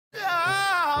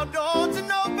Now don't you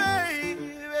know,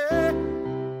 baby?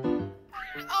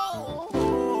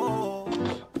 Oh,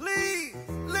 please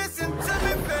listen to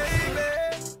me, baby.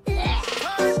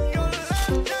 Turn your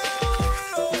left down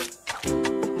low.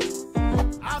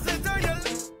 I said turn your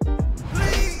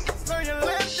please turn your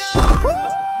left down low.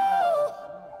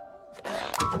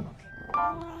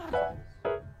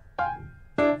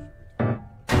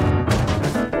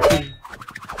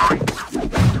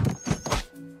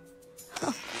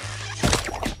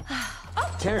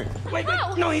 Terrence. Wait,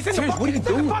 no, he's in Terrence, the bucket. what are you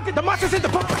doing? The monster's in the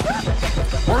bucket.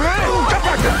 All right, jump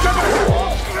back there, jump back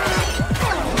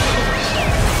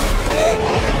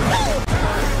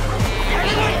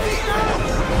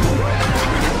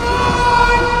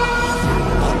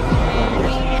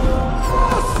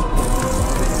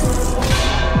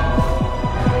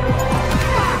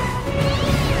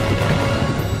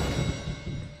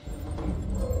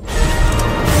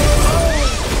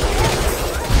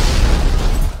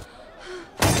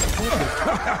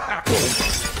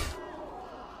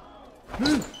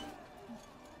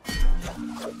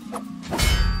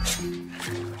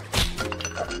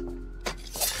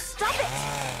Stop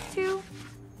it! 2,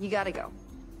 you gotta go.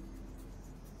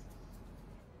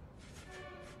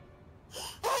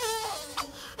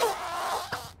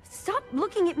 Stop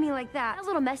looking at me like that. That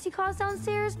little mess you caused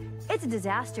downstairs, it's a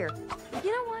disaster.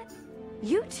 You know what?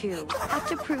 You two have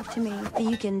to prove to me that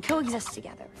you can coexist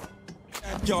together.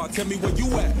 Y'all tell me where you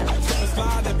at.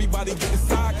 Slide, everybody get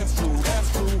inside, that's true,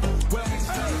 that's true. Well,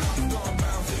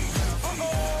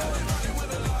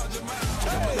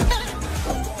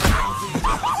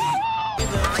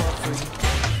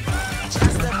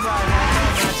 Just the problem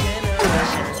of my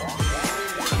generation.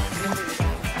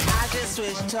 I just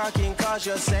switch talking cause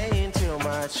you're saying too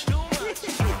much.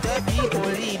 The people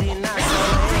leading us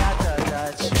away at the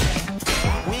Dutch.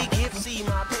 We give see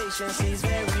my patience is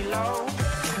very low.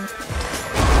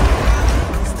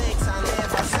 Mistakes I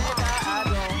never said that I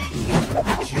don't.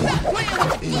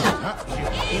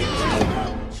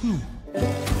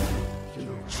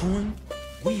 One,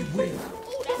 we will.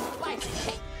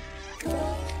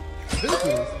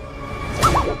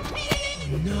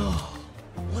 No.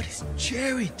 What is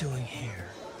Gerry doing here?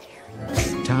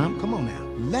 Tom, come on now.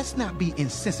 Let's not be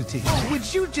insensitive.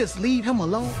 Would you just leave him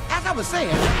alone? As I was saying.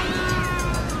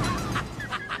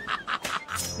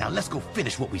 Now let's go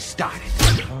finish what we started.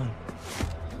 Come on.